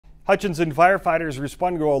Hutchinson firefighters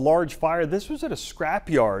responding to a large fire. This was at a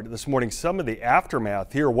scrapyard this morning. Some of the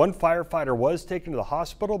aftermath here. One firefighter was taken to the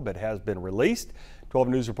hospital but has been released. 12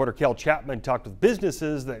 News reporter Kel Chapman talked with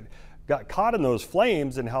businesses that got caught in those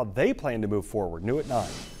flames and how they plan to move forward. New at 9.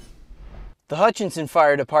 The Hutchinson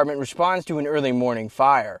Fire Department responds to an early morning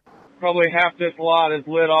fire. Probably half this lot is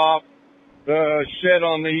lit off. The shed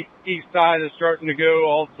on the east side is starting to go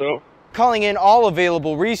also. Calling in all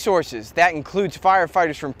available resources. That includes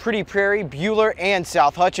firefighters from Pretty Prairie, Buhler, and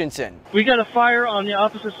South Hutchinson. We got a fire on the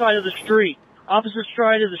opposite side of the street, opposite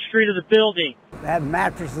side of the street of the building. They had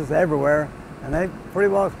mattresses everywhere, and they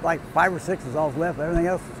pretty well, like 5 or 6 is all left. Everything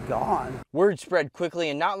else is gone. Word spread quickly,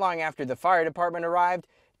 and not long after the fire department arrived,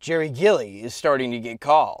 Jerry Gilly is starting to get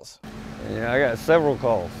calls. Yeah, I got several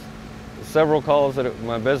calls. Several calls that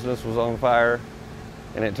my business was on fire,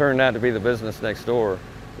 and it turned out to be the business next door.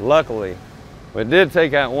 Luckily, it did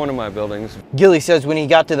take out one of my buildings. Gilly says when he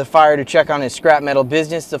got to the fire to check on his scrap metal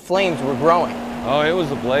business, the flames were growing. Oh, it was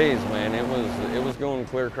a blaze, man. It was going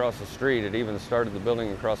clear across the street. It even started the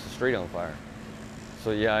building across the street on fire.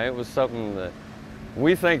 So yeah, it was something that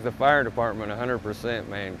we thank the fire department 100%,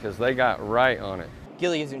 man, because they got right on it.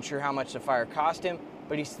 Gilly isn't sure how much the fire cost him,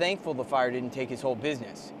 but he's thankful the fire didn't take his whole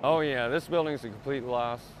business. Oh yeah, this building's a complete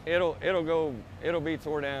loss. It'll be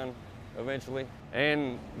tore down eventually,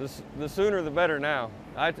 and the sooner the better now.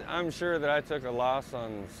 I'm sure that I took a loss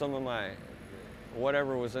on some of my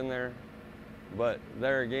whatever was in there, but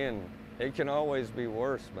there again, it can always be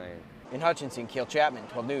worse, man. In Hutchinson, Kel Chapman,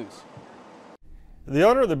 12 News. The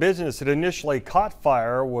owner of the business that initially caught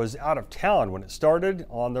fire was out of town when it started.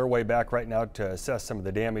 On their way back right now to assess some of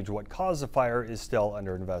the damage. What caused the fire is still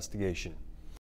under investigation.